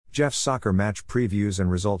Jeff's Soccer Match Previews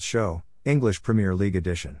and Results Show, English Premier League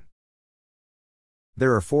Edition.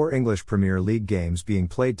 There are 4 English Premier League games being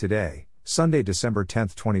played today, Sunday, December 10,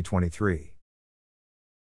 2023.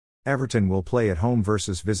 Everton will play at home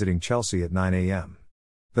versus visiting Chelsea at 9 a.m.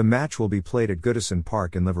 The match will be played at Goodison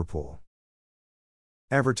Park in Liverpool.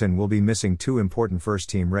 Everton will be missing 2 important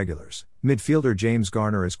first-team regulars. Midfielder James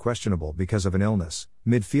Garner is questionable because of an illness.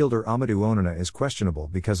 Midfielder Amadou Onana is questionable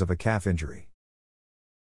because of a calf injury.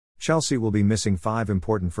 Chelsea will be missing 5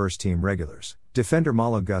 important first-team regulars. Defender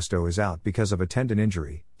Malo Gusto is out because of a tendon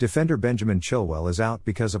injury. Defender Benjamin Chilwell is out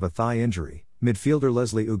because of a thigh injury. Midfielder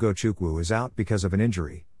Leslie Ugochukwu is out because of an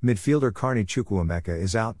injury. Midfielder Carney Chukwuemeka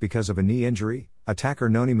is out because of a knee injury. Attacker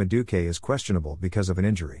Noni Madueke is questionable because of an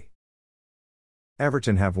injury.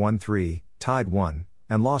 Everton have won 3, tied 1,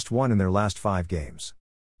 and lost 1 in their last 5 games.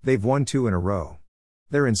 They've won 2 in a row.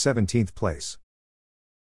 They're in 17th place.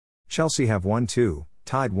 Chelsea have won 2,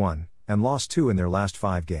 tied 1, and lost 2 in their last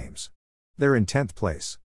 5 games. They're in 10th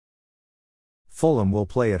place. Fulham will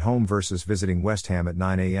play at home versus visiting West Ham at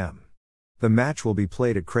 9 a.m. The match will be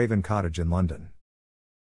played at Craven Cottage in London.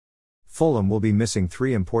 Fulham will be missing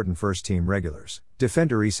 3 important first-team regulars.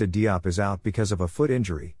 Defender Issa Diop is out because of a foot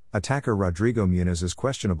injury. Attacker Rodrigo Muniz is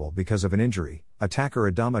questionable because of an injury.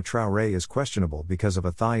 Attacker Adama Traoré is questionable because of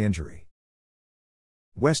a thigh injury.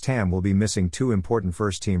 West Ham will be missing 2 important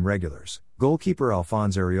first-team regulars. Goalkeeper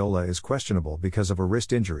Alphonse Areola is questionable because of a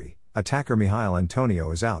wrist injury. Attacker Mihail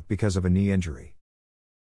Antonio is out because of a knee injury.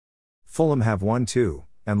 Fulham have won 2,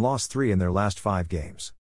 and lost 3 in their last 5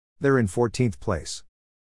 games. They're in 14th place.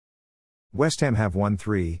 West Ham have won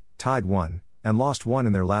 3, tied 1, and lost 1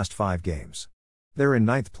 in their last 5 games. They're in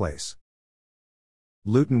 9th place.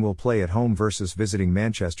 Luton will play at home versus visiting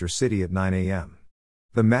Manchester City at 9 a.m.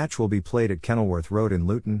 The match will be played at Kenilworth Road in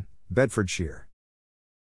Luton, Bedfordshire.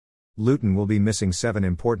 Luton will be missing 7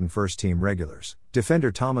 important first-team regulars.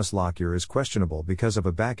 Defender Thomas Lockyer is questionable because of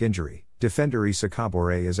a back injury. Defender Issa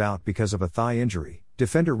Kabore is out because of a thigh injury.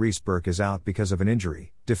 Defender Reece Burke is out because of an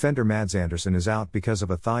injury. Defender Mads Anderson is out because of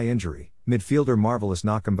a thigh injury. Midfielder Marvelous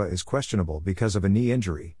Nakamba is questionable because of a knee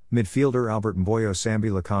injury. Midfielder Albert Mboyo Sambi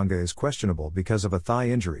Lakanga is questionable because of a thigh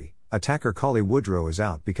injury. Attacker Collie Woodrow is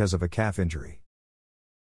out because of a calf injury.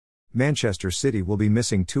 Manchester City will be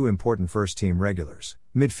missing 2 important first-team regulars.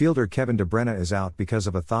 Midfielder Kevin De Bruyne is out because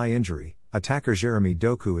of a thigh injury. Attacker Jeremy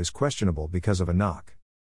Doku is questionable because of a knock.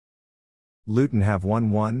 Luton have won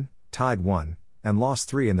 1, tied 1, and lost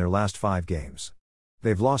 3 in their last 5 games.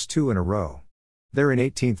 They've lost 2 in a row. They're in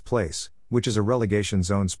 18th place, which is a relegation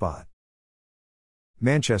zone spot.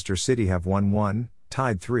 Manchester City have won 1,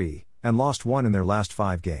 tied 3, and lost 1 in their last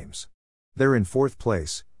 5 games. They're in 4th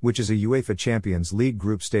place, which is a UEFA Champions League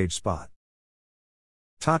group stage spot.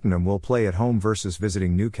 Tottenham will play at home versus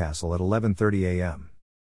visiting Newcastle at 11:30 a.m.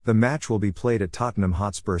 The match will be played at Tottenham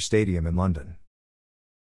Hotspur Stadium in London.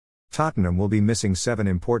 Tottenham will be missing 7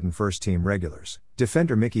 important first-team regulars.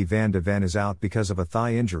 Defender Mickey van de Ven is out because of a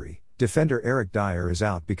thigh injury. Defender Eric Dyer is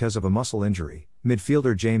out because of a muscle injury.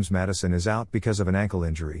 Midfielder James Maddison is out because of an ankle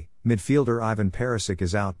injury. Midfielder Ivan Perisic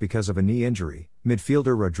is out because of a knee injury.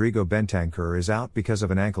 Midfielder Rodrigo Bentancur is out because of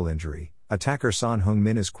an ankle injury. Attacker Son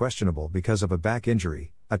Heung-min is questionable because of a back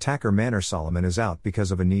injury. Attacker Manor Solomon is out because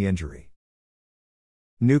of a knee injury.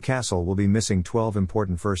 Newcastle will be missing 12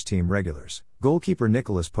 important first-team regulars. Goalkeeper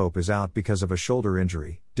Nicholas Pope is out because of a shoulder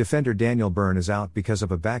injury. Defender Daniel Byrne is out because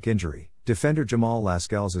of a back injury. Defender Jamal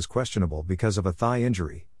Lascelles is questionable because of a thigh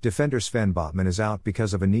injury. Defender Sven Botman is out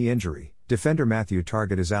because of a knee injury. Defender Matthew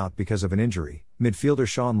Targett is out because of an injury. Midfielder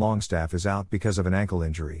Sean Longstaff is out because of an ankle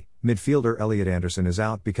injury. Midfielder Elliot Anderson is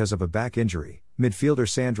out because of a back injury. Midfielder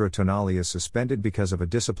Sandro Tonali is suspended because of a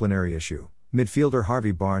disciplinary issue. Midfielder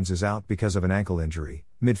Harvey Barnes is out because of an ankle injury.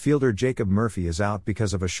 Midfielder Jacob Murphy is out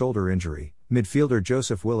because of a shoulder injury. Midfielder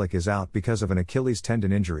Joseph Willock is out because of an Achilles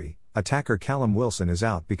tendon injury. Attacker Callum Wilson is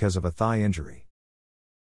out because of a thigh injury.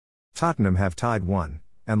 Tottenham have tied 1,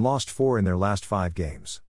 and lost 4 in their last 5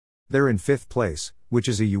 games. They're in 5th place, which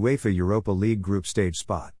is a UEFA Europa League group stage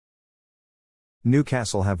spot.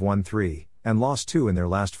 Newcastle have won 3, and lost 2 in their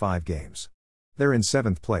last 5 games. They're in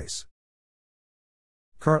 7th place.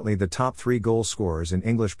 Currently the top 3 goal scorers in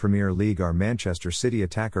English Premier League are Manchester City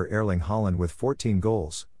attacker Erling Haaland with 14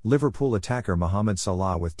 goals, Liverpool attacker Mohamed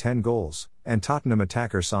Salah with 10 goals, and Tottenham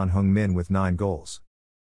attacker Son Heung-min with 9 goals.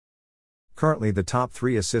 Currently the top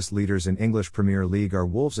 3 assist leaders in English Premier League are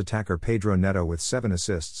Wolves attacker Pedro Neto with 7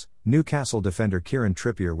 assists, Newcastle defender Kieran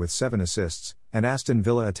Trippier with 7 assists, and Aston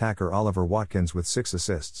Villa attacker Oliver Watkins with 6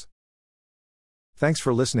 assists. Thanks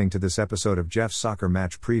for listening to this episode of Jeff's Soccer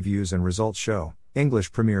Match Previews and Results Show,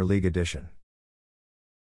 English Premier League Edition.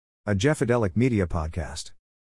 A Jeffadelic Media Podcast.